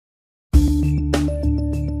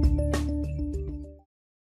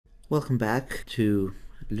Welcome back to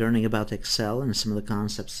learning about Excel and some of the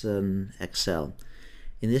concepts in Excel.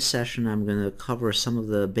 In this session I'm going to cover some of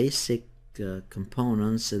the basic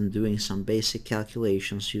components and doing some basic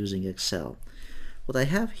calculations using Excel. What I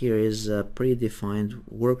have here is a predefined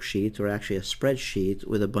worksheet, or actually a spreadsheet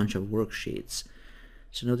with a bunch of worksheets.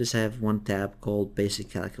 So notice I have one tab called Basic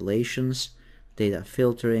Calculations, Data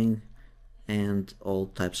Filtering, and all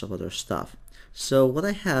types of other stuff. So what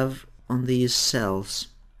I have on these cells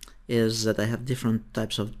is that I have different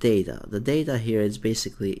types of data. The data here is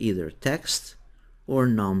basically either text or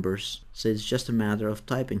numbers. So it's just a matter of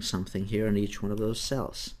typing something here in each one of those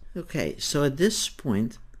cells. Okay, so at this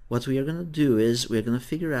point what we are going to do is we're going to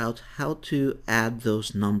figure out how to add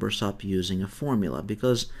those numbers up using a formula,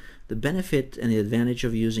 because the benefit and the advantage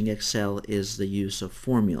of using Excel is the use of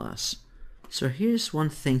formulas. So here's one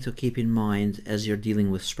thing to keep in mind as you're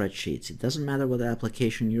dealing with spreadsheets. It doesn't matter what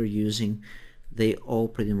application you're using, they all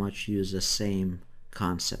pretty much use the same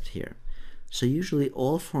concept here. So usually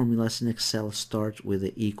all formulas in Excel start with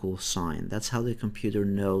the equal sign. That's how the computer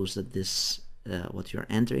knows that this what you're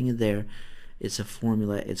entering in there, it's a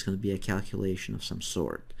formula, it's going to be a calculation of some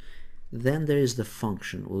sort. Then there is the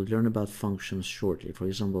function. We'll learn about functions shortly. For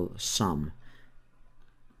example, sum.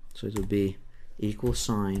 So it will be equal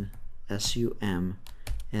sign, SUM,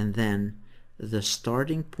 and then the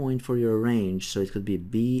starting point for your range. So it could be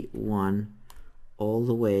B1 all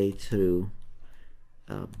the way to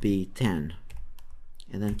B10,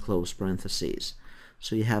 and then close parentheses.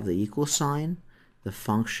 So you have the equal sign, the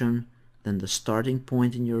function, then the starting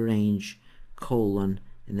point in your range, colon,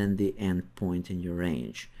 and then the end point in your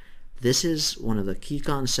range. This is one of the key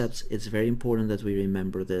concepts. It's very important that we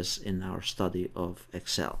remember this in our study of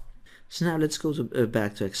Excel. So now let's go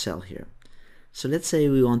back to Excel here. So let's say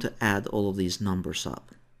we want to add all of these numbers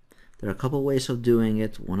up. There are a couple ways of doing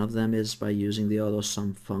it. One of them is by using the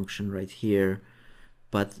autosum function right here,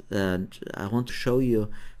 but I want to show you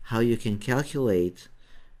how you can calculate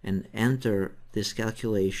and enter this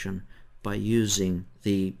calculation by using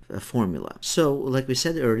the formula. So like we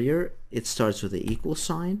said earlier, it starts with the equal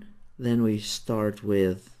sign, then we start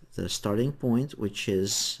with the starting point, which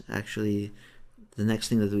is actually the next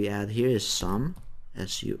thing that we add here is sum,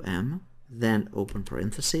 SUM, then open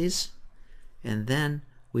parentheses, and then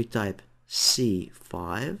we type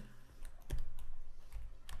C5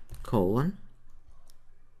 colon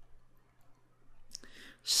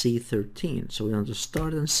C13. So we want to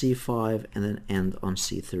start on C5 and then end on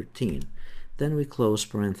C13. Then we close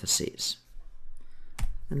parentheses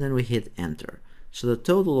and then we hit enter. So the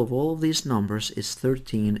total of all of these numbers is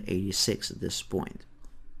 1386 at this point.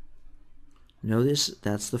 Notice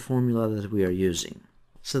that's the formula that we are using.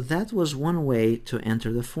 So that was one way to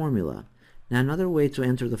enter the formula. Now another way to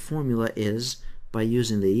enter the formula is by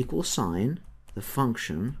using the equal sign, the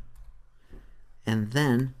function, and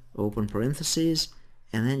then open parentheses,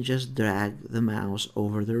 and then just drag the mouse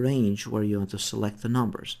over the range where you want to select the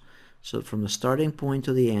numbers. So from the starting point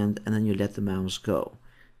to the end, and then you let the mouse go.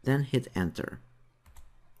 Then hit enter.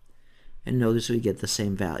 And notice we get the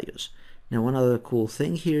same values. Now one other cool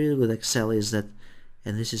thing here with Excel is that,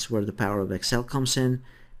 and this is where the power of Excel comes in,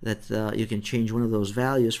 that you can change one of those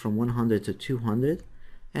values from 100 to 200,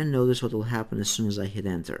 and notice what will happen as soon as I hit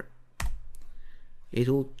enter. It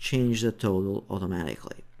will change the total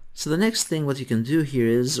automatically. So the next thing what you can do here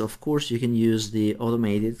is, of course, you can use the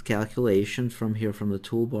automated calculation from here from the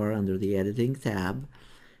toolbar under the editing tab,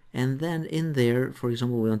 and then in there, for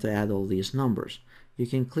example, we want to add all these numbers. You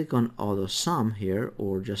can click on autosum here,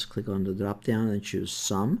 or just click on the drop down and choose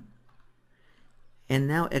sum, and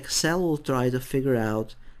now Excel will try to figure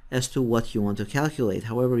out as to what you want to calculate.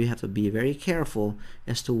 However, you have to be very careful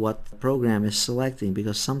as to what the program is selecting,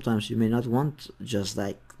 because sometimes you may not want just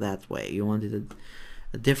like that way. You wanted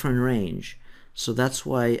a different range. So that's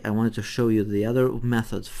why I wanted to show you the other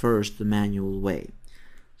method first, the manual way.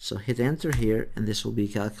 So hit enter here, and this will be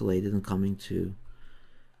calculated and coming to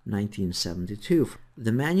 1972.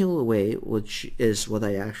 The manual way, which is what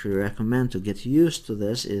I actually recommend to get used to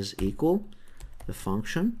this, is equal, the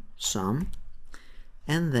function, sum,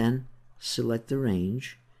 and then select the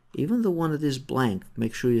range. Even the one that is blank,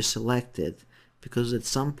 make sure you select it, because at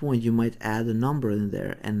some point you might add a number in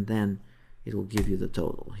there and then it will give you the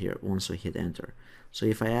total here once we hit enter. So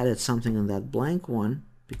if I added something in that blank one,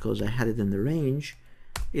 because I had it in the range,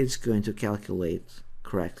 it's going to calculate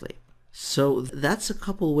correctly. So that's a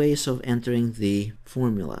couple ways of entering the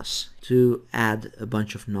formulas to add a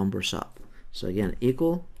bunch of numbers up. So again,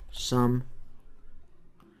 equal, sum.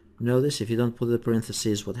 Notice if you don't put the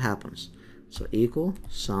parentheses, what happens. So equal,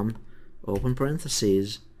 sum, open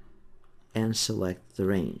parentheses, and select the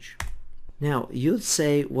range. Now you'd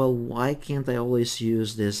say, well, why can't I always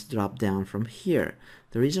use this drop down from here?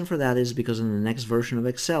 The reason for that is because in the next version of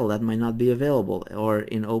Excel that might not be available, or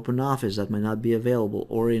in OpenOffice that might not be available,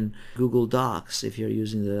 or in Google Docs if you're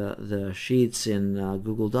using the sheets in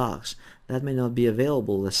Google Docs, that may not be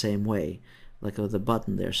available the same way, like with the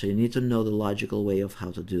button there. So you need to know the logical way of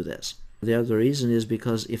how to do this. The other reason is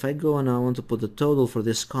because if I go and I want to put the total for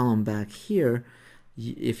this column back here,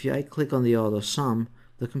 if I click on the autosum,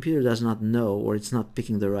 the computer does not know, or it's not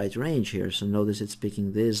picking the right range here. So notice it's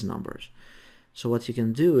picking these numbers. So what you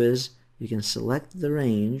can do is you can select the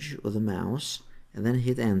range with the mouse and then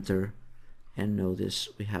hit enter, and notice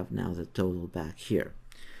we have now the total back here.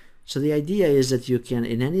 So the idea is that you can,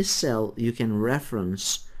 in any cell, you can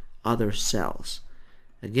reference other cells.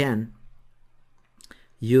 Again,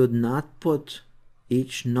 you would not put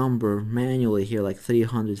each number manually here like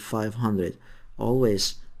 300, 500.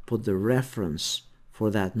 Always put the reference for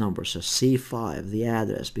that number. So C5, the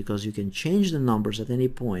address, because you can change the numbers at any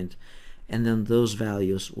point, and then those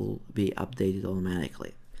values will be updated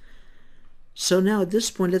automatically. So now at this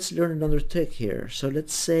point, let's learn another trick here. So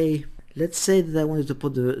let's say that I wanted to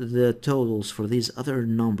put the totals for these other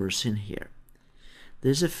numbers in here.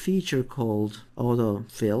 There's a feature called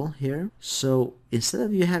autofill here. So instead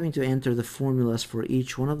of you having to enter the formulas for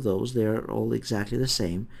each one of those, they're all exactly the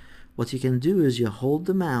same. What you can do is you hold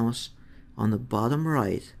the mouse on the bottom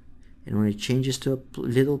right, and when it changes to a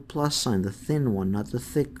little plus sign, the thin one, not the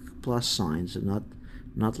thick plus sign, so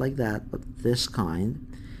not like that, but this kind,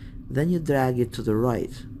 then you drag it to the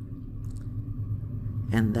right,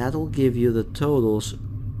 and that will give you the totals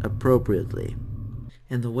appropriately.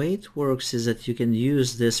 And the way it works is that you can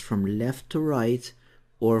use this from left to right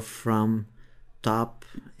or from top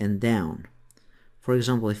and down. For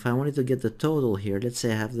example, if I wanted to get the total here, let's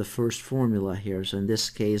say I have the first formula here. So in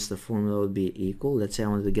this case, the formula would be equal. Let's say I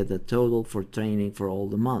wanted to get the total for training for all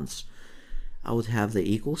the months. I would have the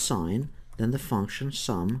equal sign, then the function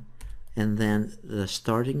sum, and then the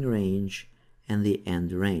starting range and the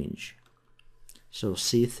end range. So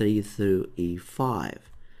C3 through E5.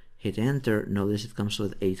 Hit enter, notice it comes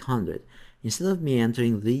with 800. Instead of me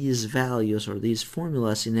entering these values or these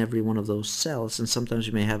formulas in every one of those cells, and sometimes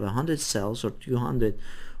you may have 100 cells or 200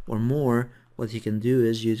 or more, what you can do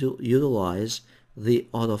is you utilize the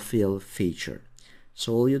autofill feature.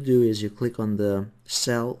 So all you do is you click on the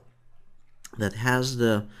cell that has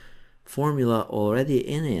the formula already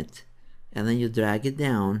in it, and then you drag it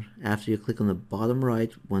down after you click on the bottom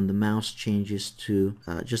right when the mouse changes to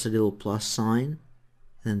just a little plus sign,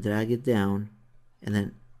 and then drag it down and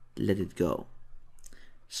then let it go.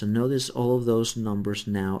 So notice all of those numbers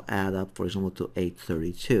now add up, for example, to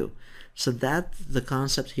 832. So that the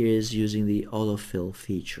concept here is using the autofill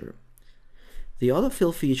feature. The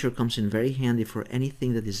autofill feature comes in very handy for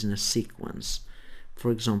anything that is in a sequence.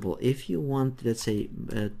 For example, if you want, let's say,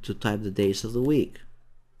 to type the days of the week,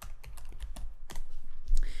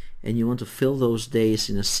 and you want to fill those days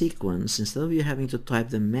in a sequence, instead of you having to type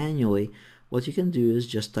them manually, what you can do is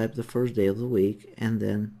just type the first day of the week and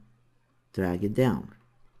then drag it down.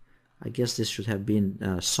 I guess this should have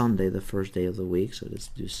been Sunday, the first day of the week, so let's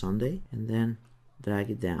do Sunday, and then drag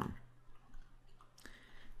it down.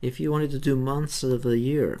 If you wanted to do months of the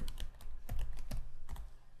year,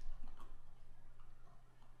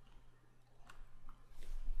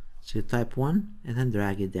 so you type 1 and then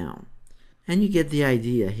drag it down. And you get the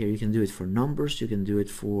idea here. You can do it for numbers, you can do it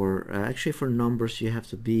for, actually for numbers you have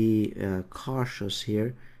to be cautious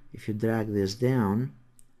here. If you drag this down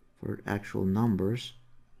for actual numbers,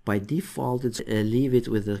 by default it's leave it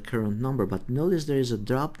with the current number, but notice there is a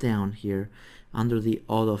drop down here under the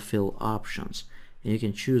autofill options, and you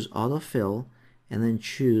can choose autofill and then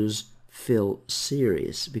choose fill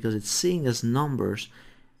series, because it's seeing as numbers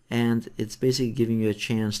and it's basically giving you a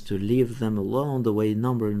chance to leave them alone the way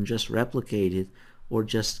number and just replicate it, or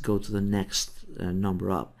just go to the next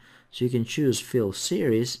number up. So you can choose fill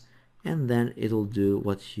series, and then it'll do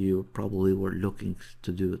what you probably were looking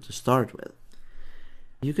to do to start with.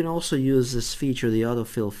 You can also use this feature, the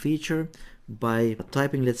autofill feature, by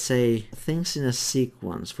typing, let's say, things in a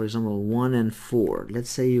sequence. For example, 1 and 4. Let's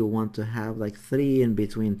say you want to have like 3 in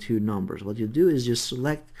between two numbers. What you do is you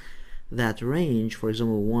select that range, for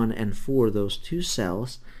example 1 and 4, those two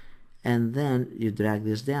cells, and then you drag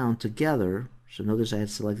this down together. So notice I had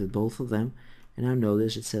selected both of them, and now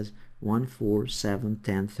notice it says 1, 4, 7,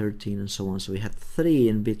 10, 13, and so on. So we had 3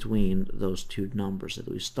 in between those two numbers that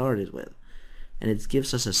we started with, and it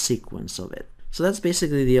gives us a sequence of it. So that's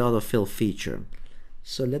basically the autofill feature.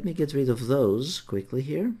 So let me get rid of those quickly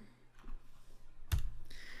here.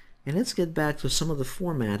 And let's get back to some of the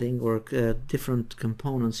formatting or different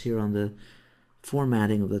components here on the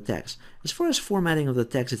formatting of the text. As far as formatting of the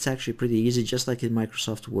text, it's actually pretty easy. Just like in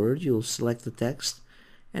Microsoft Word, you'll select the text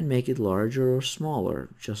and make it larger or smaller,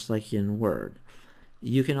 just like in Word.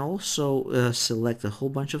 You can also select a whole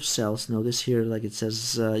bunch of cells. Notice here, like it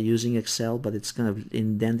says using Excel, but it's kind of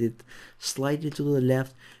indented slightly to the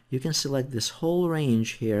left. You can select this whole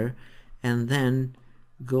range here and then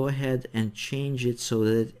go ahead and change it so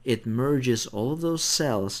that it merges all of those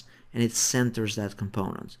cells and it centers that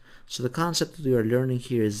component. So the concept that we are learning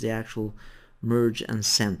here is the actual merge and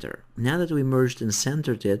center. Now that we merged and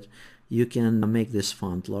centered it, you can make this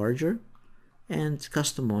font larger and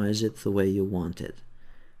customize it the way you want it.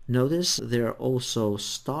 Notice there are also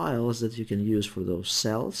styles that you can use for those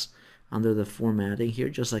cells under the formatting here.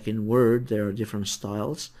 Just like in Word, there are different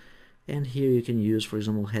styles. And here you can use, for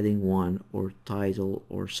example, heading 1 or title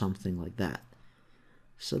or something like that.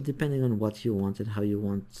 So depending on what you want and how you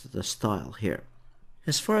want the style here.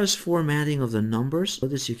 As far as formatting of the numbers,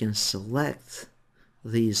 notice you can select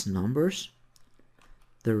these numbers,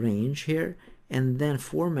 the range here, and then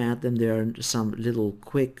format them. There are some little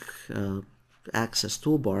quick access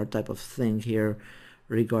toolbar type of thing here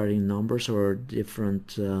regarding numbers or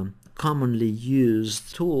different commonly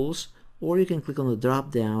used tools. Or you can click on the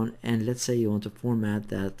drop down and let's say you want to format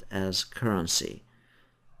that as currency.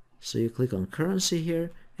 So you click on currency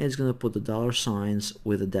here and it's going to put the dollar signs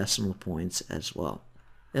with the decimal points as well.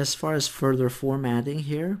 As far as further formatting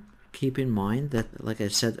here, keep in mind that, like I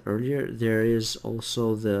said earlier, there is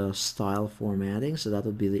also the style formatting, so that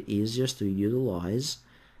would be the easiest to utilize,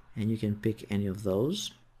 and you can pick any of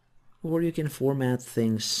those. Or you can format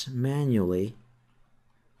things manually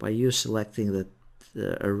by you selecting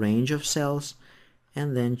a range of cells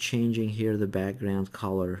and then changing here the background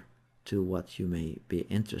color to what you may be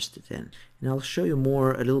interested in. And I'll show you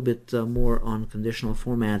a little bit more on conditional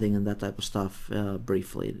formatting and that type of stuff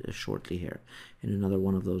briefly, shortly here in another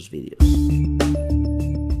one of those videos.